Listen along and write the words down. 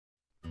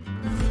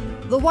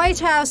The White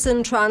House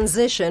in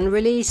transition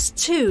released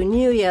two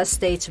New Year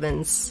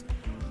statements.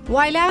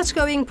 While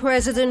outgoing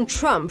President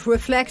Trump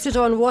reflected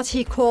on what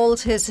he called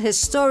his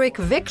historic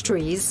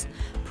victories,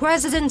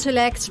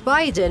 President-elect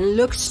Biden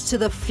looked to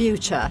the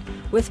future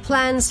with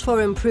plans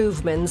for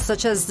improvements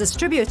such as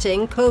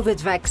distributing COVID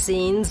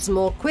vaccines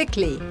more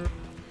quickly.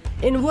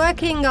 In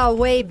working our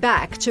way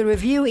back to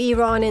review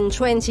Iran in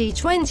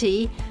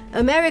 2020,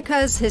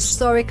 America's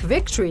historic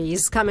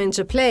victories come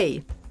into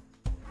play.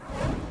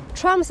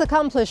 Trump's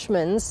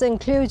accomplishments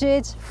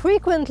included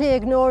frequently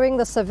ignoring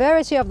the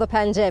severity of the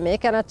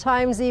pandemic and at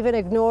times even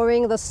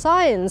ignoring the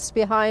science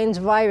behind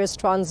virus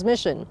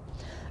transmission.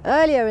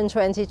 Earlier in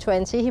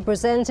 2020, he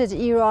presented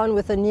Iran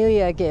with a New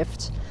Year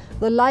gift,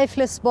 the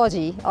lifeless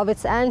body of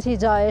its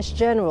anti-Daesh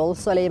general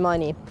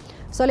Soleimani.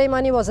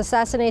 Soleimani was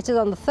assassinated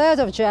on the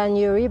 3rd of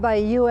January by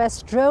a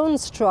US drone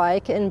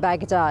strike in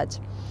Baghdad.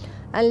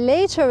 And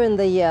later in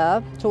the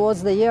year,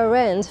 towards the year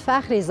end,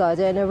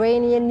 Fakhrizadeh, an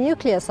Iranian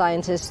nuclear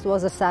scientist,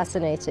 was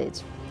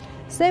assassinated.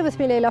 Stay with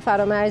me, Leila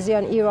Faramarzi,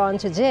 on Iran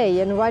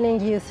Today and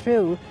running you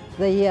through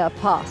the year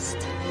past.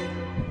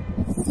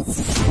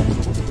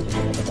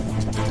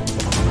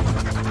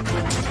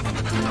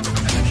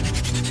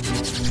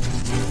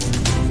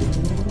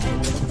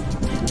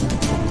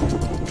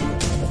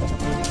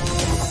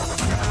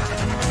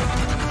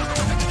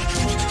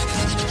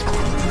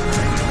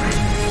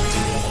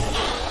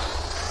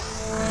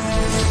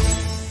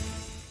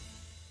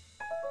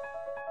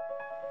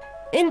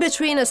 In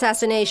between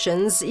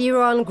assassinations,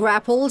 Iran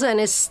grappled and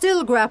is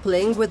still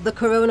grappling with the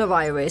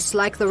coronavirus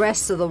like the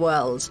rest of the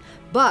world.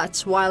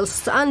 But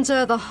whilst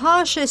under the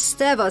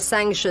harshest ever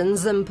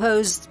sanctions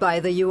imposed by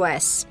the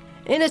US.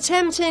 In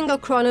attempting a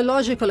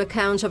chronological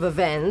account of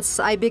events,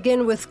 I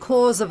begin with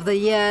cause of the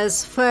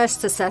year's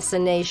first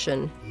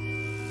assassination.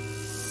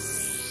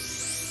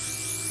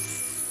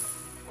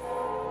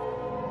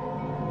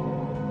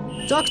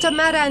 Dr.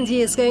 Marandi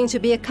is going to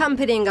be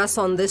accompanying us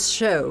on this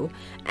show,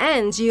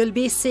 and you'll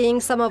be seeing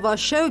some of our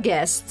show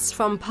guests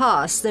from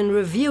past in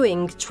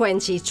reviewing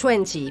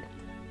 2020.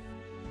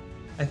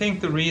 I think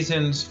the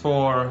reasons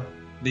for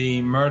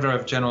the murder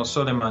of General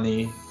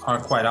Soleimani are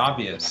quite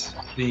obvious.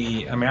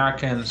 The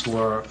Americans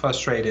were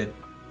frustrated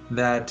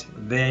that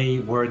they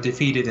were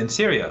defeated in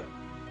Syria.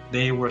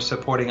 They were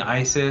supporting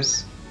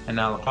ISIS and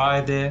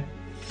Al-Qaeda,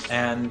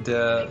 and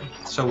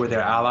so were their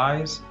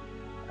allies.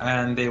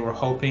 And they were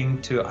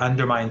hoping to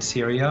undermine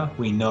Syria.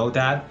 We know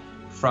that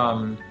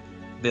from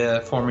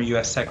the former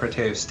US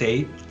Secretary of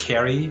State,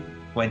 Kerry,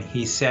 when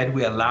he said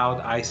we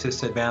allowed ISIS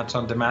to advance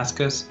on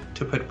Damascus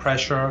to put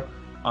pressure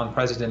on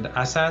President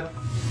Assad.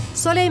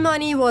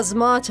 Soleimani was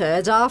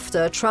martyred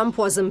after Trump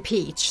was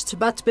impeached,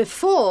 but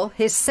before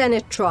his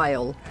Senate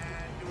trial.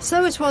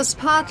 So it was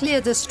partly a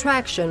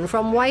distraction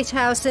from White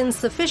House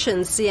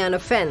insufficiency and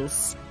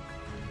offense.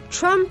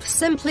 Trump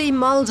simply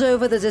mulled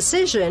over the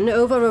decision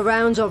over a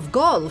round of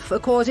golf,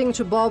 according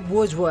to Bob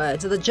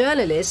Woodward, the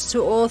journalist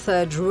who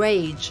authored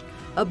Rage,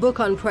 a book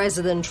on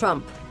President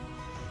Trump.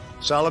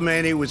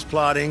 Soleimani was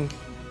plotting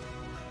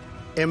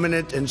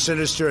imminent and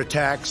sinister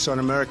attacks on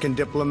American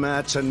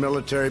diplomats and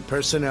military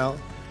personnel,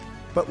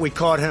 but we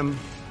caught him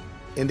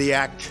in the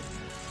act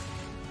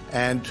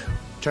and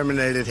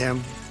terminated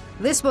him.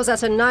 This was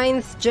at a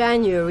 9th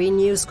January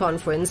news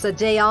conference, a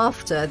day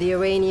after the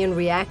Iranian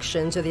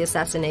reaction to the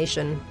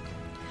assassination.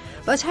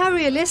 But how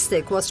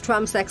realistic was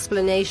Trump's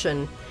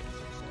explanation?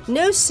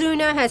 No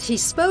sooner had he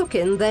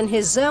spoken than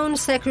his own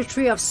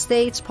Secretary of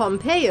State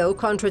Pompeo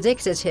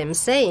contradicted him,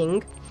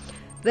 saying,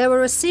 "There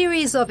were a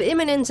series of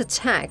imminent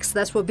attacks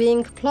that were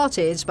being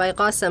plotted by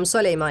Qasem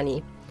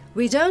Soleimani.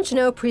 We don't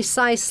know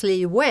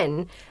precisely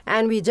when,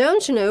 and we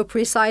don't know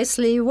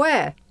precisely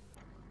where."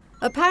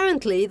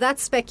 Apparently, that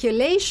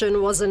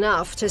speculation was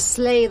enough to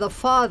slay the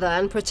father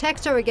and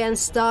protector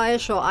against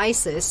Daesh or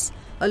ISIS,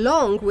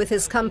 along with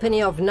his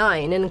company of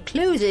 9,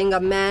 including a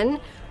man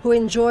who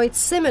enjoyed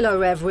similar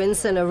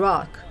reverence in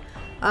Iraq,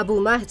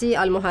 Abu Mahdi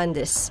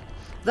al-Muhandis.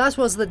 That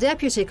was the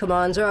deputy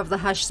commander of the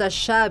Hashd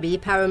al-Shabi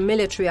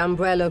paramilitary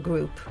umbrella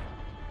group.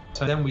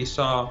 So then we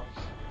saw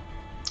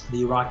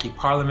the Iraqi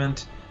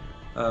parliament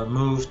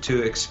move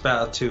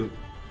to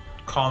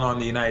call on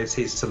the United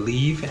States to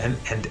leave and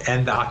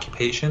end the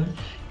occupation.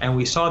 And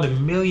we saw the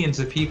millions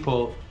of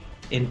people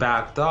in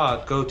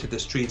Baghdad go to the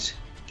streets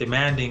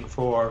demanding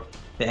for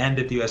the end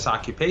of the US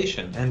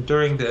occupation. And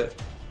during the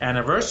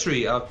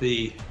anniversary of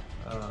the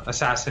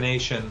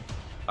assassination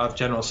of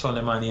General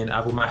Soleimani and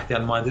Abu Mahdi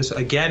al-Muhandis,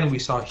 again we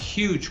saw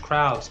huge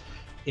crowds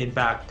in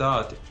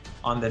Baghdad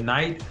on the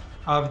night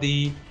of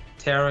the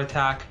terror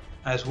attack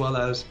as well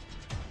as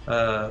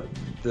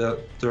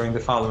during the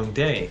following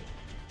day.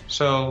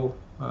 So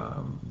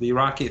the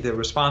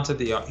response of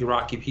the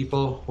Iraqi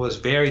people was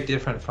very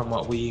different from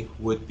what we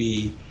would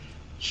be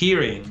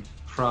hearing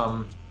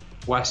from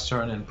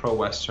Western and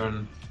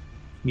pro-Western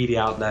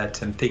media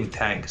outlets and think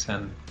tanks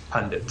and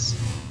pundits.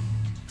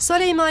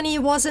 Soleimani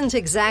wasn't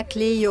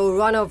exactly your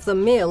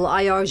run-of-the-mill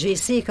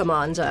IRGC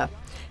commander.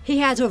 He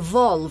had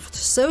evolved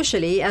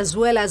socially as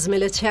well as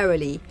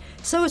militarily,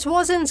 so it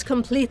wasn't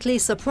completely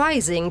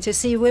surprising to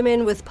see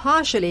women with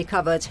partially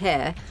covered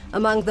hair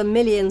among the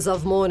millions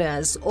of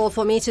mourners, or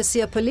for me to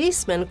see a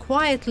policeman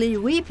quietly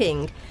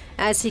weeping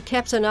as he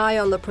kept an eye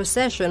on the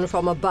procession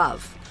from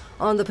above,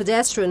 on the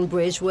pedestrian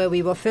bridge where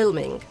we were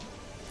filming.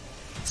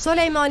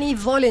 Soleimani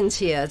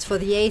volunteered for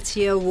the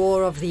 8-year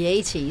war of the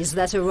 80s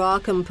that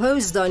Iraq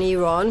imposed on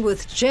Iran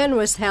with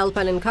generous help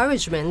and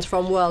encouragement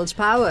from world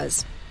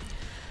powers.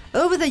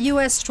 Over the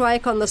US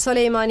strike on the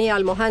Soleimani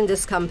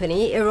Al-Mohandes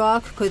company,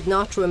 Iraq could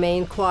not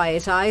remain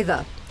quiet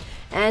either.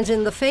 And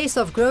in the face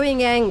of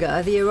growing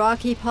anger, the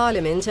Iraqi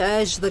parliament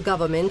urged the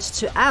government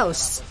to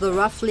oust the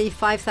roughly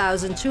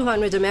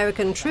 5,200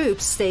 American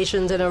troops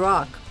stationed in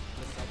Iraq.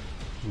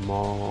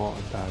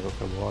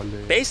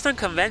 Based on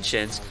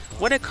conventions,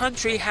 when a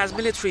country has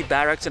military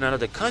barracks in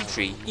another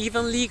country,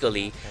 even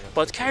legally,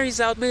 but carries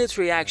out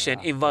military action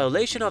in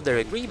violation of their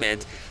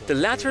agreement, the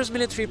latter's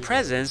military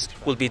presence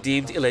will be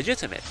deemed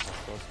illegitimate.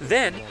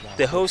 Then,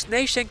 the host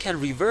nation can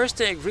reverse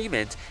the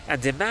agreement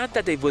and demand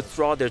that they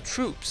withdraw their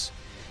troops.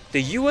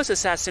 The U.S.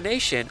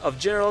 assassination of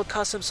General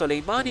Qasem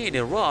Soleimani in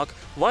Iraq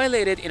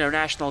violated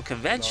international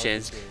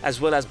conventions as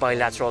well as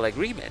bilateral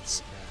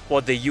agreements.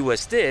 What the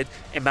U.S. did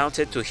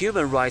amounted to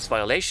human rights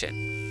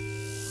violation.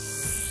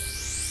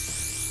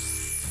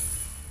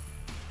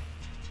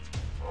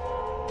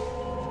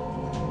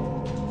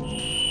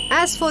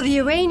 As for the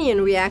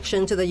Iranian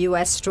reaction to the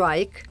U.S.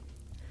 strike,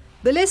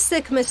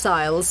 ballistic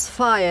missiles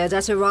fired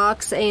at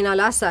Iraq's Ain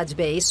al-Assad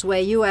base where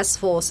U.S.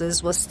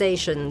 forces were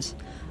stationed.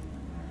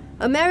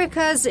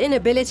 America's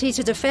inability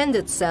to defend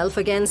itself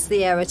against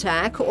the air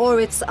attack or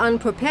its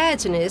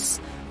unpreparedness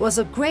was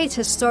a great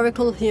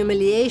historical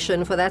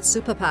humiliation for that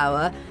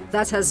superpower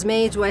that has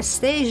made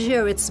West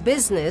Asia its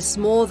business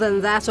more than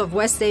that of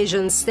West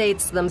Asian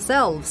states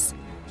themselves.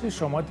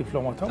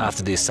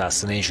 After the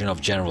assassination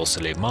of General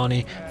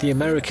Soleimani, the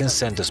Americans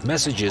sent us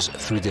messages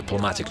through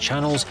diplomatic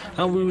channels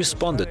and we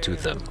responded to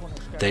them.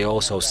 They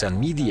also sent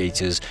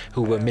mediators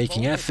who were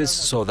making efforts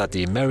so that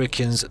the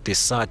Americans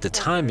decide the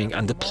timing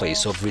and the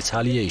place of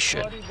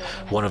retaliation.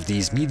 One of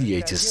these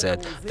mediators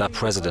said that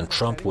President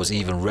Trump was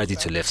even ready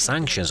to lift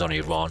sanctions on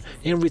Iran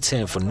in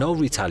return for no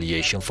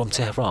retaliation from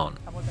Tehran.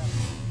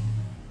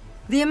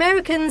 The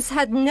Americans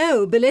had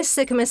no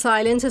ballistic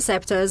missile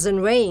interceptors in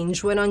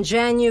range when on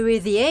January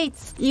the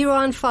 8th,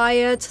 Iran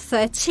fired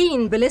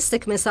 13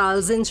 ballistic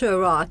missiles into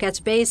Iraq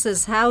at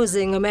bases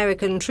housing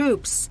American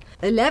troops,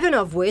 11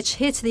 of which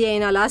hit the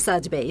Ain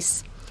al-Assad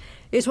base.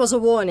 It was a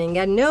warning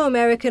and no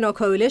American or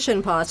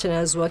coalition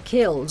partners were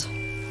killed.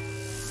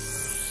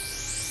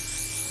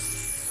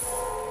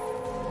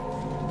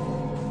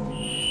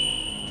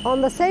 On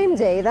the same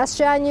day, that's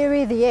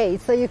January the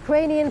 8th, a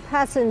Ukrainian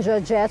passenger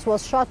jet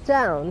was shot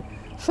down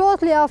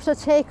shortly after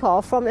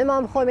takeoff from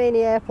Imam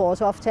Khomeini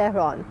Airport of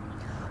Tehran.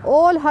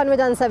 All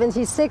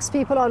 176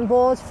 people on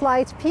board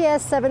flight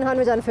PS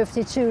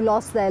 752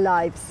 lost their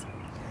lives.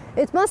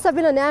 It must have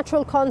been a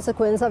natural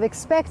consequence of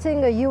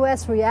expecting a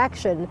US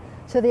reaction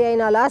to the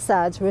Ain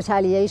al-Assad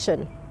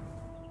retaliation.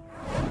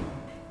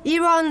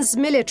 Iran's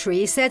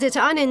military said it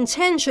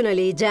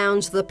unintentionally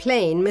downed the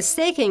plane,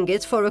 mistaking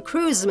it for a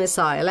cruise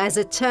missile as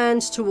it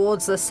turned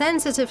towards a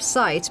sensitive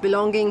site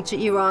belonging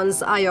to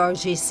Iran's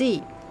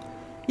IRGC.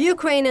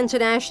 Ukraine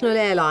International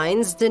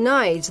Airlines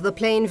denied the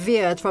plane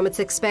veered from its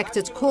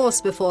expected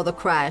course before the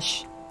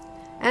crash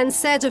and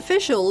said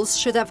officials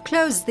should have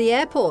closed the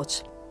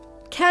airport.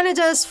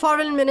 Canada's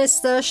Foreign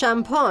Minister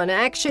Champagne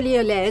actually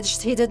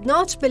alleged he did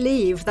not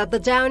believe that the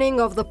downing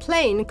of the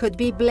plane could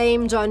be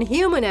blamed on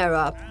human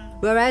error,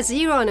 whereas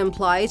Iran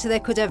implied there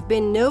could have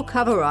been no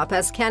cover-up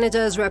as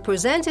Canada's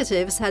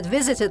representatives had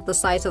visited the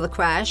site of the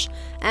crash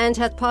and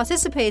had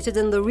participated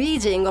in the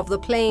reading of the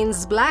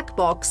plane's black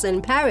box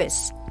in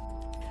Paris.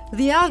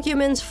 The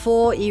argument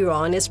for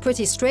Iran is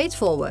pretty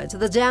straightforward.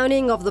 The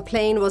downing of the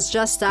plane was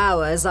just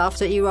hours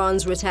after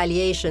Iran's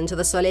retaliation to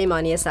the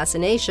Soleimani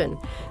assassination,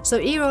 so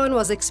Iran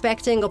was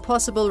expecting a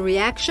possible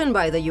reaction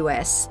by the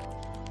US.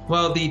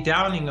 Well, the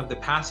downing of the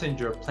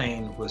passenger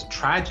plane was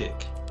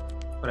tragic,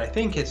 but I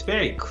think it's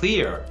very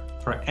clear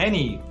for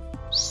any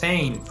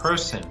sane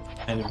person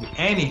and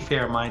any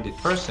fair-minded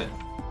person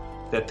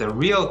that the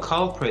real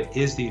culprit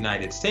is the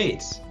United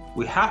States.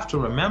 We have to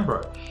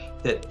remember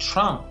that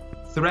Trump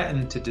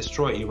threatened to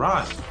destroy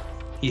Iran.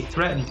 He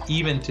threatened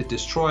even to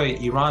destroy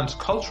Iran's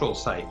cultural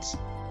sites.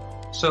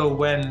 So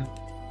when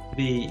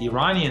the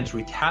Iranians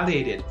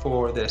retaliated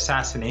for the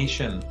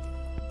assassination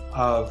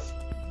of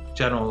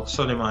General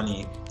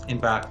Soleimani in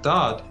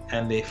Baghdad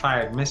and they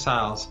fired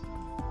missiles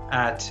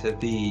at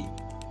the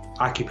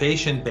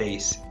occupation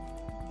base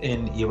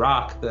in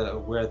Iraq,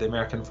 where the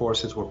American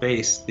forces were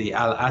based, the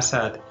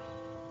Al-Assad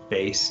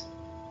base,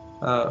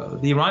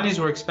 the Iranians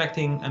were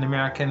expecting an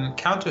American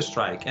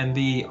counterstrike, and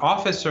the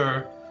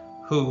officer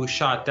who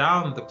shot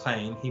down the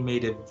plane, he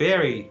made a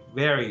very,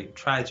 very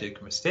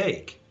tragic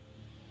mistake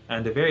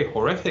and a very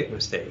horrific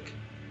mistake.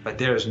 But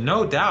there is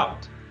no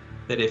doubt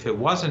that if it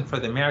wasn't for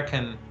the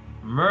American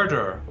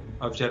murder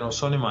of General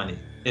Soleimani,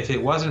 if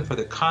it wasn't for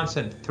the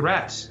constant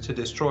threats to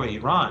destroy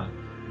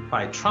Iran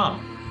by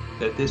Trump,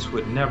 that this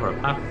would never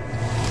have happened.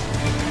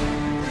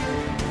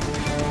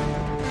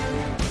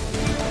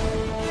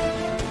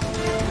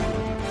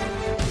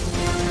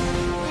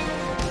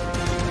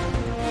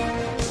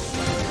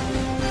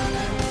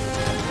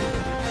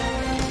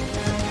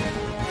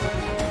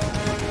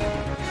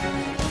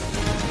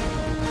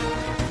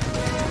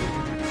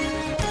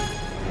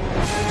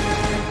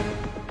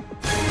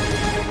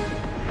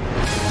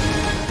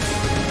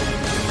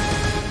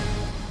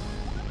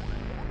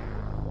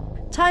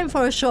 Time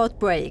for a short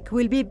break.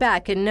 We'll be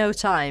back in no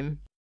time.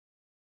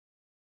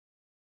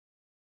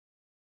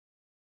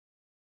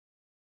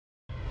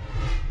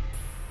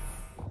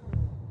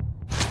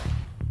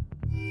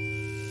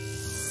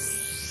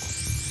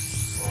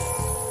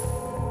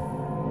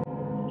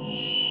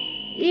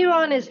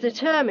 Iran is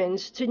determined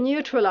to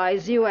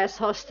neutralize US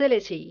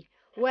hostility.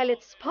 Well,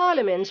 its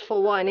parliament,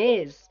 for one,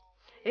 is.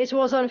 It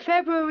was on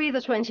February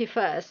the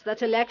 21st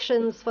that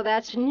elections for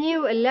that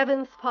new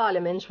 11th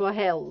parliament were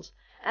held.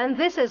 And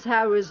this is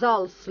how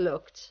results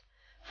looked.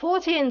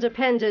 40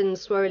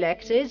 independents were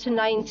elected,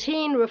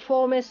 19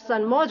 reformists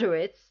and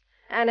moderates,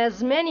 and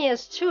as many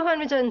as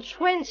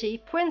 220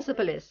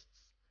 principalists.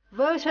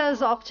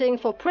 Voters opting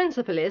for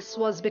principalists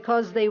was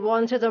because they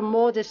wanted a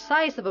more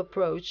decisive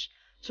approach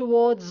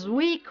towards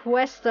weak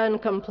Western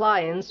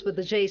compliance with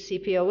the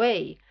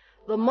JCPOA,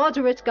 the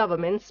moderate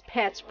government's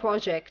pet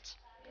project.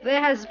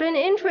 There has been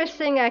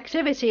interesting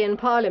activity in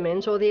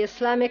Parliament or the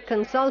Islamic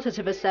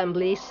Consultative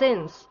Assembly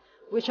since,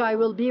 which I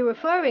will be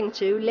referring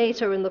to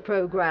later in the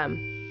program.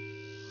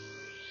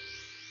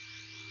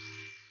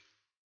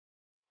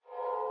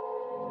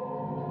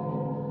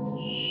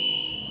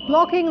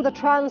 Blocking the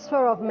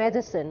transfer of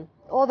medicine,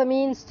 or the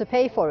means to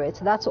pay for it,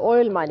 that's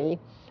oil money,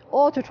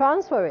 or to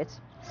transfer it.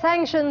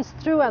 Sanctions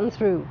through and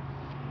through.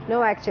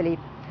 No, actually,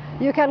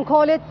 you can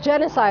call it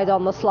genocide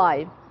on the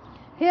sly.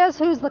 Here's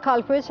who's the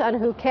culprit and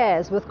who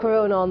cares with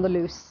Corona on the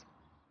loose.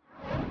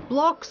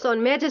 Blocks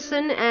on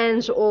medicine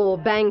and or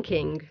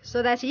banking,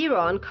 so that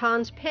Iran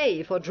can't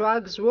pay for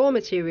drugs, raw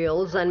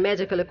materials and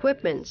medical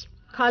equipment.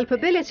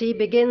 Culpability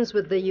begins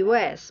with the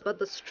US, but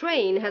the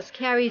strain has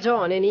carried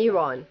on in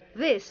Iran.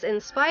 This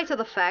in spite of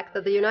the fact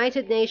that the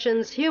United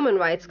Nations Human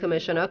Rights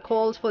Commissioner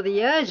called for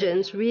the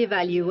urgent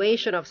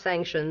re-evaluation of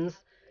sanctions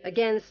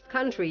against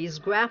countries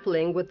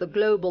grappling with the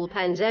global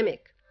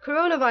pandemic.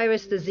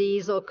 Coronavirus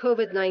disease, or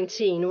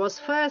COVID-19, was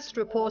first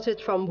reported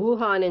from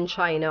Wuhan in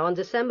China on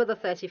December the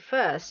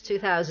 31st,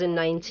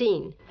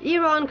 2019.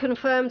 Iran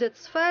confirmed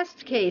its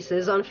first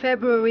cases on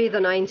February the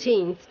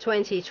 19th,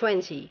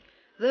 2020.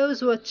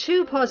 Those were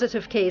 2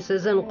 positive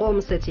cases in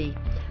Qom city.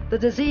 The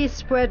disease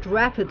spread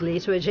rapidly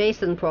to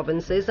adjacent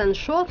provinces and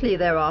shortly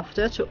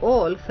thereafter to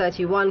all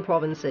 31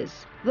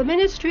 provinces. The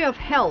Ministry of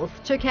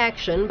Health took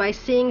action by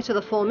seeing to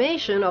the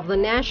formation of the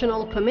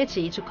National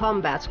Committee to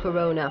Combat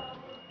Corona.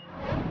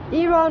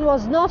 Iran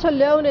was not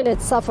alone in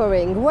its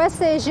suffering.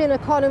 West Asian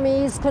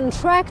economies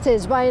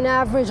contracted by an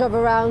average of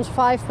around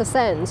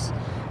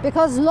 5%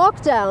 because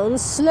lockdowns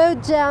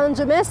slowed down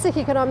domestic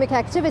economic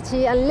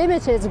activity and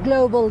limited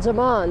global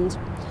demand.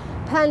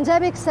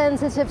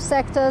 Pandemic-sensitive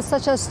sectors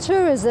such as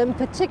tourism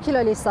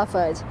particularly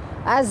suffered,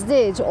 as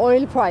did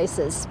oil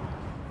prices.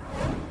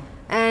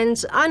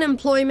 And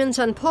unemployment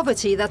and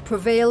poverty that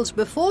prevailed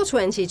before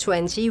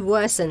 2020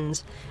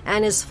 worsened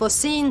and is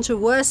foreseen to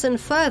worsen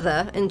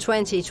further in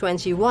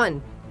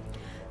 2021.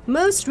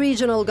 Most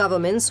regional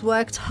governments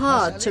worked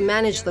hard to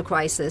manage the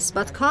crisis,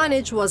 but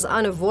carnage was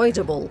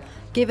unavoidable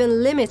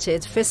given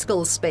limited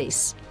fiscal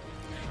space.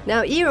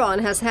 Now, Iran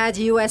has had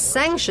US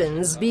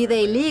sanctions, be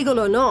they legal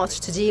or not,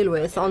 to deal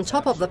with on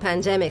top of the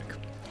pandemic.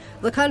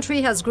 The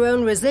country has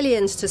grown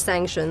resilient to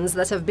sanctions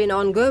that have been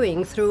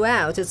ongoing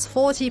throughout its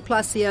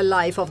 40-plus year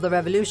life of the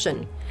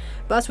revolution.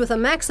 But with a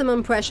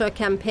maximum pressure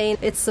campaign,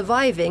 it's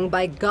surviving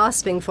by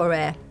gasping for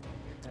air.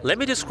 Let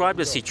me describe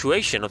the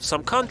situation of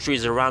some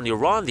countries around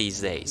Iran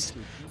these days.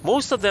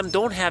 Most of them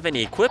don't have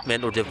any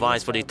equipment or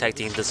device for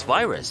detecting this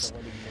virus.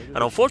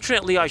 And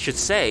unfortunately, I should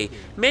say,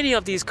 many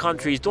of these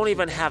countries don't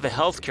even have a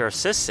healthcare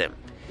system.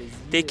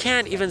 They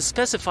can't even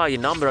specify the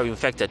number of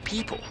infected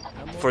people.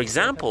 For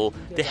example,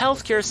 the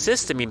healthcare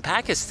system in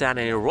Pakistan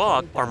and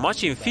Iraq are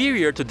much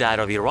inferior to that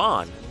of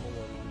Iran.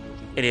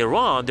 In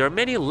Iran, there are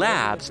many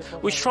labs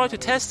which try to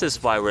test this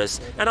virus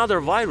and other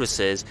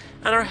viruses,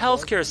 and our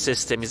healthcare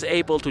system is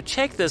able to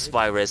check this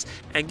virus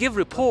and give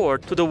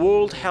report to the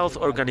World Health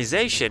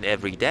Organization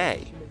every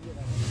day.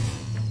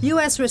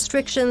 US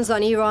restrictions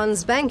on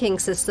Iran's banking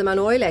system and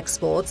oil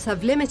exports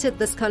have limited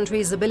this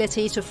country's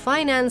ability to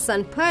finance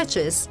and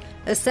purchase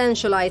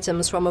essential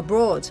items from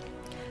abroad.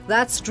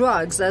 That's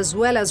drugs as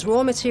well as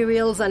raw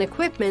materials and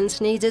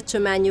equipment needed to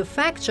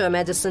manufacture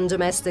medicine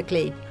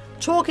domestically.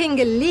 Talking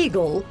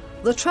illegal,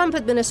 The Trump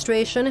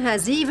administration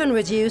has even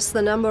reduced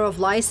the number of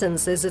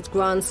licenses it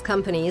grants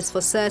companies for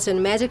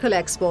certain medical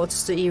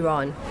exports to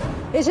Iran.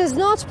 It is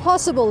not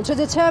possible to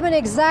determine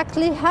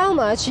exactly how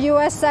much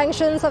US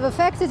sanctions have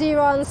affected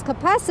Iran's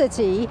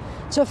capacity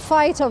to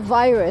fight a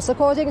virus,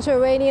 according to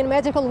Iranian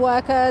medical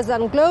workers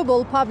and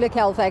global public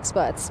health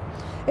experts.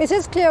 It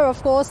is clear,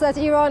 of course, that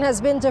Iran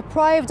has been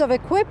deprived of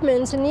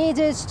equipment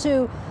needed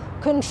to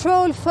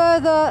control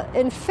further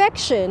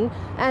infection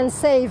and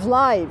save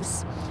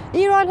lives.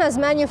 Iran has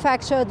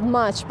manufactured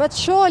much, but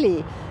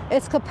surely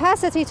its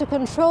capacity to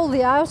control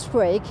the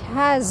outbreak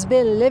has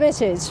been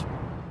limited.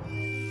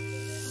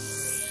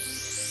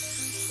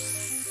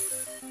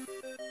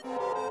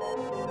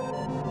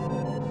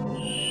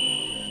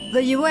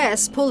 The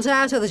US pulled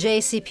out of the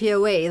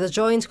JCPOA, the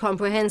Joint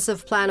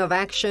Comprehensive Plan of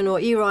Action or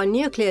Iran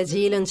nuclear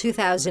deal, in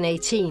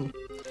 2018.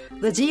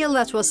 The deal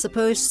that was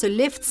supposed to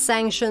lift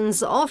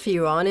sanctions off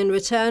Iran in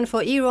return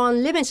for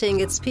Iran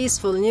limiting its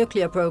peaceful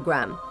nuclear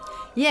program.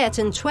 Yet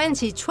in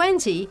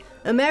 2020,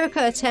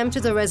 America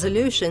attempted a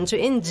resolution to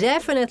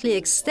indefinitely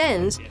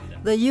extend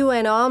the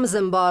UN arms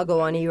embargo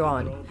on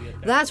Iran.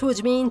 That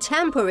would mean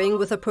tampering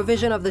with a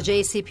provision of the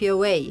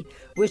JCPOA,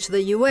 which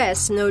the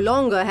US no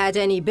longer had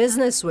any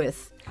business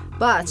with.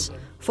 But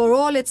for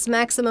all its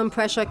maximum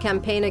pressure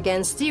campaign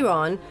against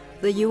Iran,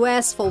 the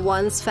US for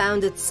once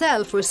found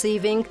itself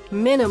receiving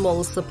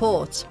minimal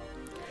support.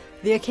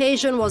 The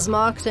occasion was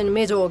marked in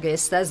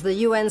mid-August as the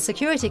UN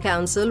Security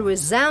Council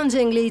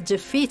resoundingly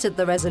defeated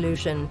the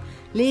resolution,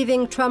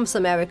 leaving Trump's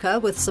America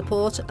with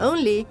support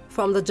only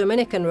from the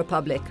Dominican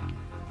Republic.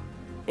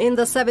 In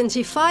the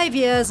 75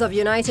 years of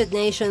United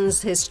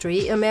Nations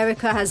history,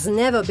 America has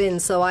never been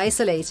so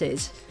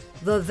isolated.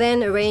 The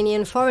then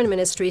Iranian Foreign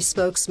Ministry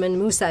spokesman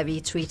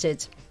Mousavi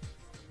tweeted,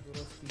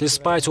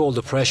 Despite all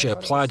the pressure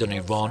applied on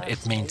Iran,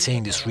 it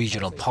maintained its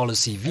regional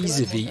policy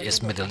vis-à-vis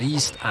its Middle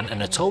East and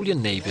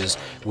Anatolian neighbors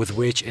with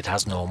which it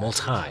has normal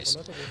ties.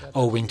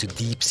 Owing to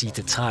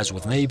deep-seated ties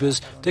with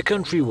neighbors, the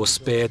country was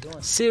spared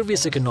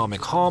serious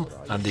economic harm,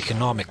 and the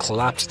economic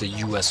collapse the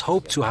US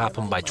hoped to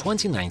happen by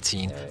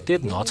 2019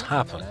 did not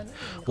happen.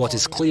 What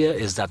is clear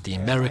is that the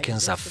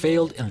Americans have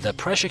failed in their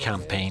pressure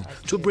campaign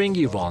to bring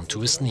Iran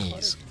to its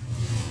knees.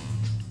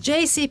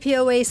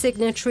 JCPOA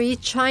signatory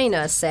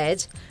China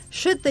said,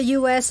 should the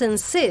US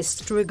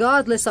insist,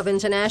 regardless of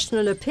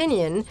international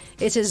opinion,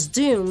 it is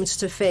doomed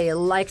to fail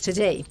like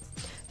today.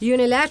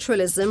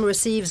 Unilateralism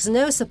receives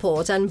no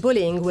support and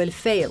bullying will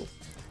fail.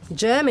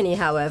 Germany,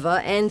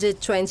 however,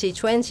 ended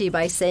 2020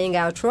 by saying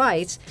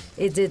outright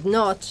it did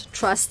not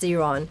trust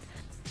Iran.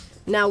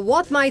 Now,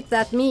 what might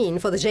that mean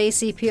for the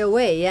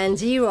JCPOA and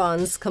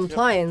Iran's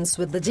compliance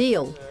with the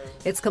deal?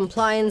 Its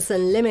compliance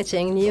in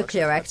limiting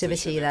nuclear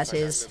activity, that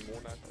is.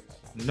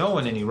 No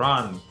one in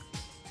Iran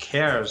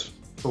cares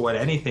for what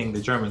anything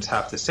the Germans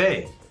have to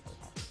say.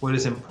 What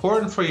is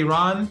important for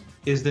Iran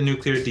is the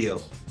nuclear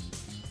deal.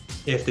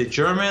 If the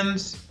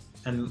Germans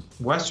and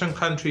Western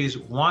countries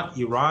want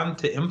Iran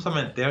to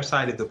implement their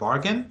side of the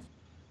bargain,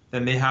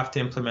 then they have to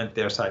implement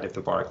their side of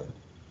the bargain.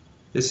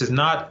 This is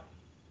not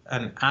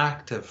an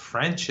act of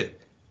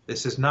friendship.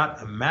 This is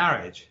not a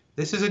marriage.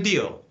 This is a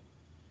deal.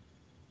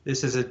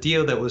 This is a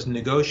deal that was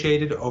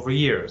negotiated over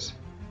years.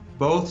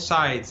 Both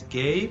sides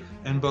gave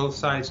and both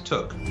sides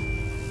took.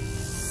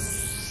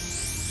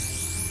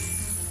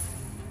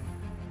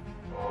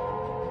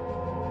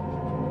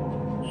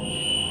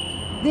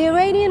 The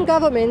Iranian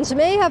government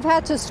may have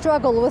had to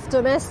struggle with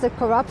domestic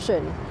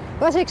corruption,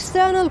 but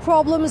external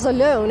problems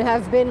alone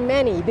have been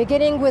many,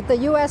 beginning with the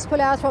US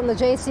pullout from the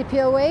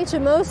JCPOA to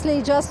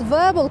mostly just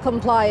verbal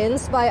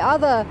compliance by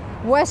other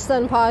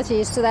Western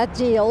parties to that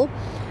deal,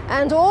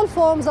 and all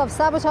forms of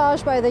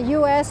sabotage by the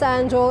US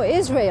and/or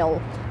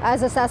Israel,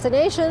 as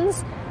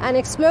assassinations and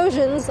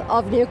explosions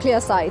of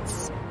nuclear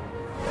sites.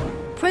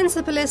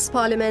 Principlist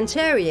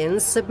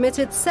parliamentarians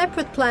submitted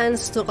separate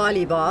plans to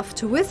Ghalibaf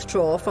to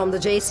withdraw from the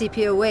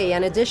JCPOA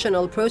an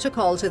additional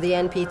protocol to the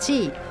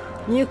NPT,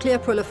 Nuclear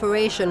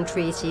Proliferation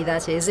Treaty,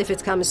 that is, if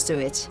it comes to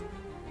it.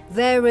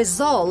 Their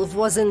resolve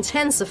was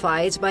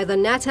intensified by the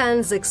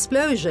Natanz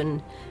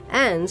explosion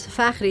and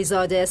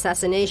Fakhrizadeh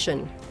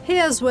assassination.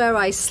 Here's where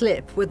I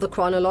slip with the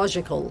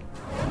chronological.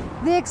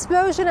 The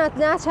explosion at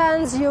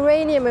Natanz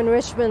uranium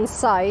enrichment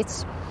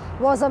site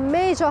was a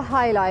major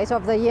highlight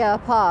of the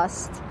year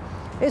past.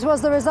 It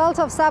was the result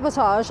of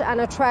sabotage and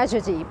a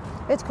tragedy.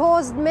 It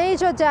caused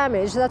major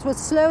damage that would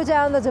slow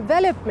down the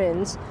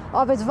development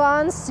of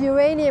advanced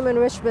uranium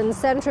enrichment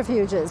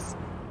centrifuges.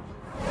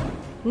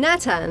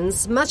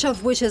 Natanz, much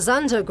of which is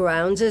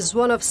underground, is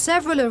one of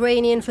several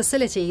Iranian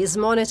facilities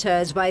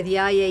monitored by the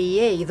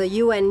IAEA, the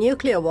UN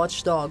nuclear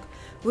watchdog,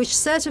 which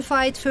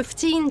certified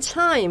 15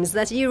 times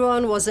that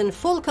Iran was in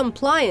full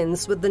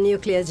compliance with the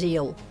nuclear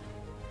deal.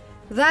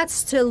 That's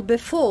still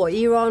before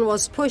Iran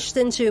was pushed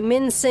into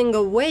mincing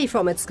away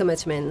from its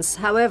commitments,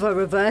 however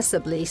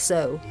reversibly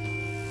so.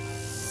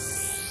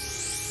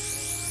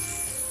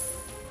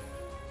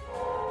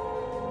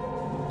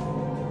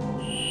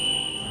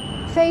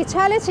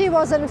 Fatality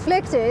was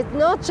inflicted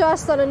not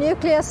just on a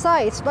nuclear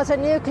site, but a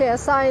nuclear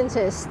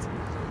scientist.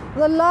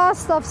 the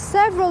last of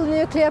several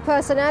nuclear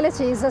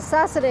personalities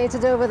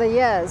assassinated over the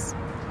years.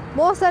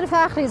 Mohsen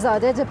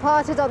Fakhrizadeh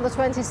departed on the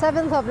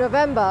 27th of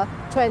November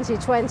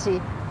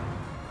 2020.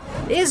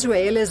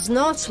 Israel is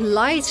not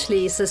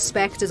lightly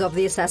suspected of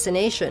the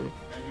assassination,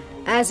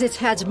 as it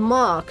had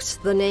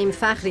marked the name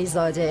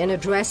Fakhrizadeh in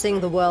addressing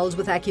the world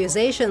with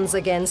accusations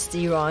against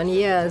Iran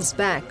years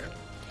back.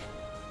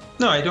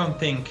 No, I don't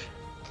think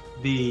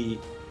the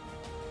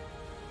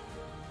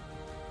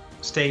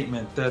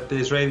statement that the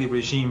Israeli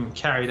regime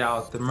carried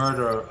out the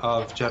murder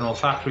of General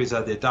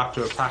Fakhrizadeh,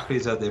 Dr.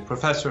 Fakhrizadeh,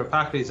 Professor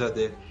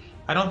Fakhrizadeh,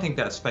 I don't think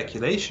that's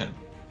speculation.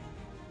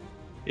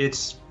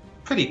 It's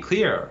pretty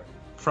clear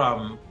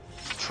from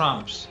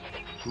Trump's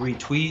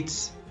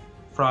retweets,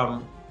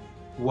 from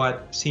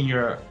what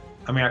senior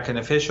American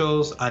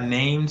officials,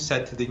 unnamed,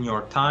 said to the New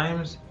York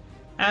Times,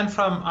 and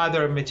from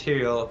other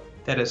material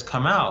that has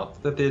come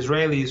out, that the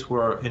Israelis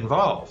were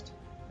involved.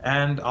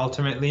 And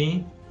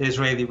ultimately, the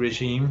Israeli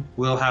regime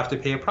will have to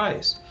pay a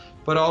price.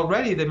 But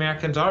already the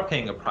Americans are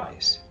paying a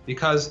price,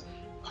 because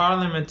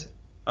Parliament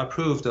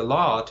approved a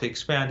law to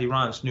expand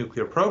Iran's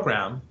nuclear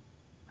program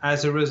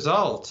as a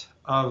result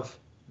of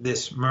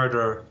this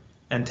murder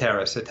and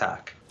terrorist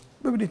attack.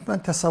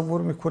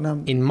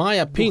 In my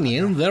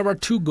opinion, there are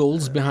two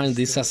goals behind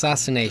this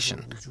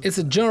assassination. It's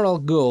a general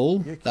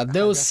goal that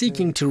those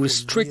seeking to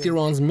restrict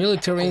Iran's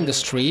military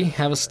industry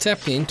have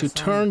stepped in to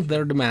turn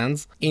their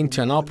demands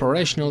into an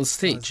operational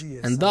stage,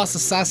 and thus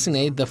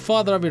assassinate the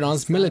father of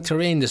Iran's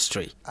military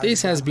industry.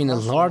 This has been a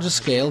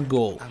large-scale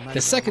goal.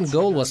 The second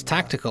goal was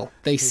tactical.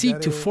 They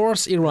seek to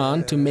force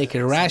Iran to make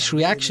a rash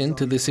reaction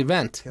to this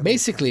event.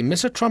 Basically,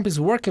 Mr. Trump is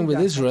working with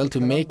Israel to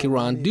make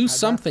Iran do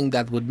something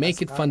that would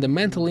make it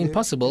fundamentally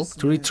impossible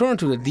to return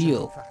to the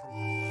deal.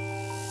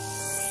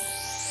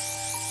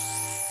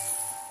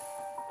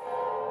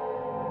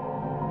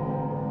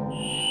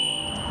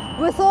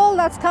 With all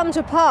that's come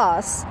to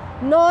pass,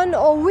 non-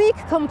 or weak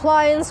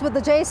compliance with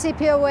the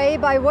JCPOA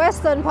by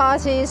Western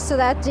parties to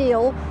that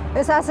deal,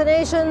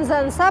 assassinations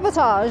and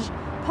sabotage,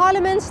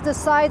 Parliament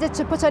decided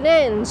to put an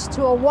end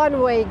to a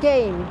one-way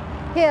game.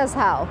 Here's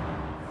how.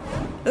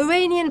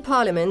 Iranian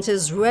Parliament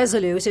is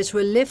resolute it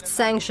will lift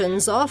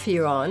sanctions off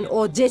Iran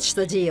or ditch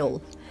the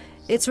deal.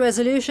 Its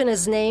resolution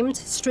is named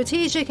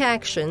Strategic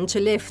Action to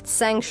Lift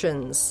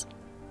Sanctions.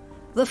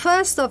 The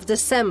 1st of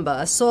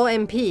December saw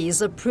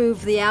MPs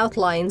approve the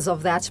outlines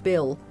of that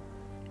bill.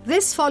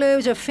 This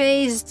followed a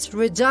phased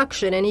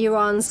reduction in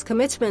Iran's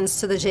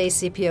commitments to the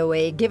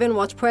JCPOA, given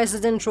what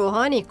President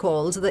Rouhani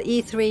called the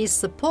E3's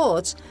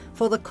support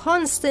for the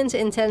constant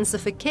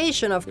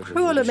intensification of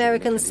cruel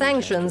American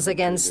sanctions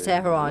against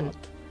Tehran.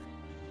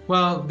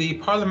 Well, the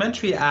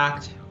Parliamentary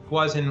Act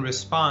was in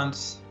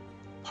response,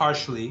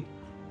 partially,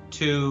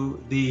 to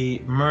the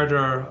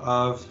murder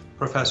of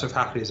Professor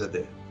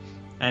Fakhrizadeh,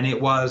 and it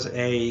was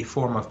a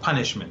form of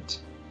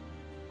punishment.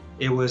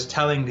 It was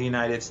telling the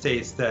United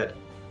States that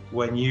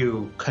when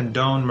you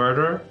condone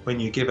murder, when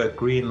you give a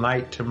green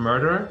light to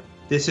murder,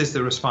 this is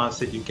the response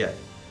that you get.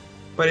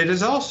 But it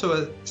is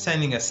also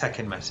sending a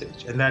second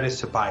message, and that is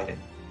to Biden.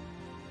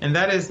 And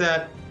that is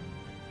that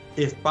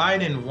if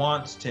Biden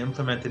wants to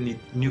implement the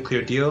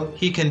nuclear deal,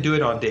 he can do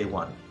it on day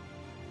one.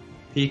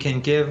 He can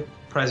give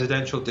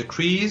presidential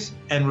decrees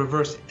and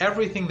reverse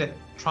everything that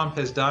Trump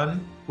has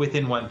done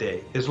within one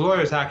day. His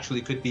lawyers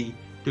actually could be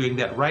doing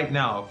that right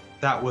now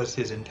if that was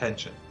his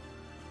intention.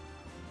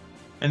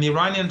 And the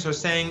Iranians are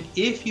saying,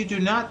 if you do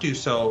not do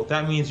so,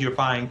 that means you're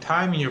buying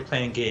time and you're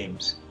playing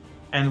games.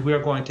 And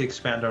we're going to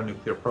expand our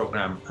nuclear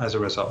program as a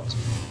result.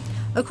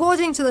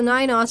 According to the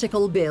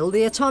 9-article bill,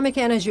 the Atomic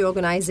Energy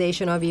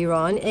Organization of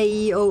Iran,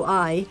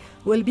 AEOI,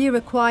 will be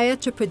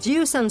required to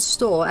produce and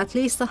store at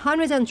least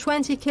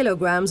 120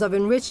 kilograms of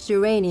enriched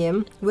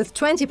uranium with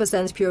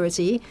 20%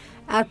 purity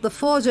at the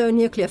Fordo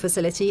nuclear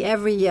facility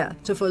every year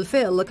to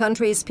fulfill the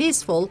country's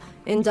peaceful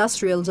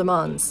industrial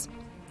demands.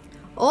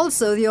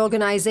 Also, the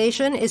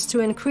organization is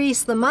to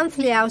increase the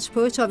monthly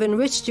output of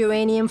enriched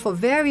uranium for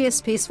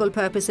various peaceful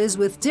purposes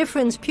with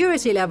different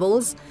purity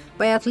levels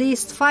by at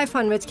least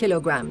 500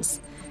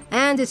 kilograms.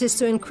 And it is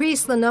to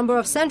increase the number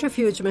of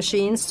centrifuge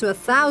machines to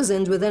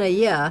 1,000 within a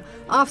year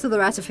after the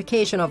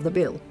ratification of the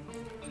bill.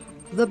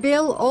 The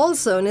bill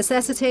also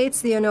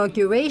necessitates the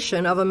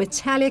inauguration of a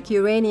metallic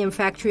uranium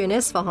factory in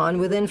Isfahan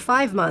within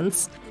 5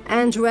 months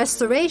and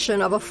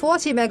restoration of a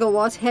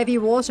 40-megawatt heavy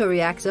water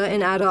reactor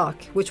in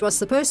Iraq, which was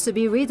supposed to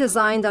be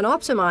redesigned and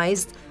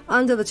optimized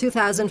under the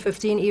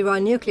 2015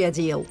 Iran nuclear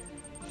deal.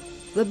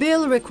 The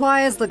bill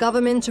requires the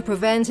government to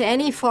prevent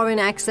any foreign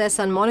access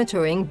and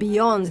monitoring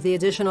beyond the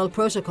additional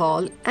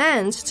protocol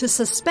and to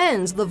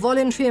suspend the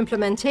voluntary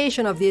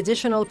implementation of the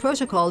additional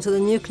protocol to the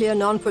Nuclear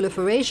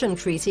Non-Proliferation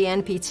Treaty,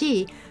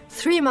 NPT,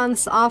 3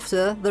 months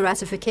after the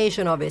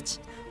ratification of it.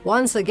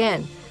 Once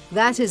again,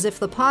 that is if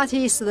the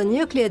parties to the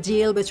nuclear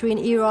deal between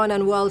Iran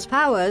and world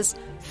powers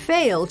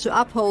fail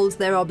to uphold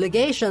their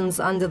obligations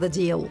under the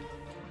deal.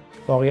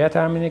 واقعیت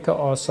همینه که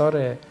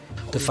آثار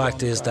The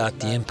fact is that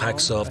the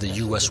impacts of the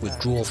US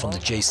withdrawal from the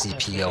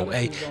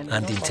JCPOA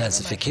and the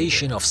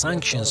intensification of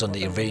sanctions on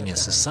the Iranian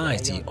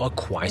society are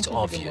quite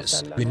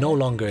obvious. We no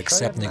longer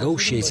accept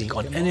negotiating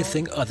on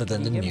anything other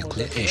than the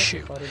nuclear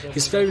issue.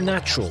 It's very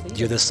natural.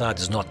 The other side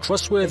is not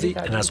trustworthy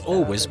and has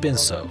always been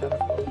so.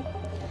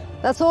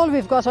 That's all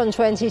we've got on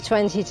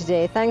 2020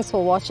 today. Thanks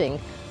for watching.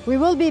 We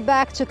will be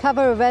back to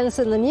cover events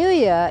in the new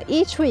year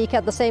each week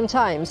at the same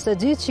time, so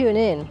do tune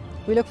in.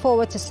 We look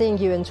forward to seeing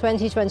you in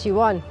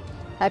 2021.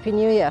 Happy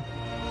New Year.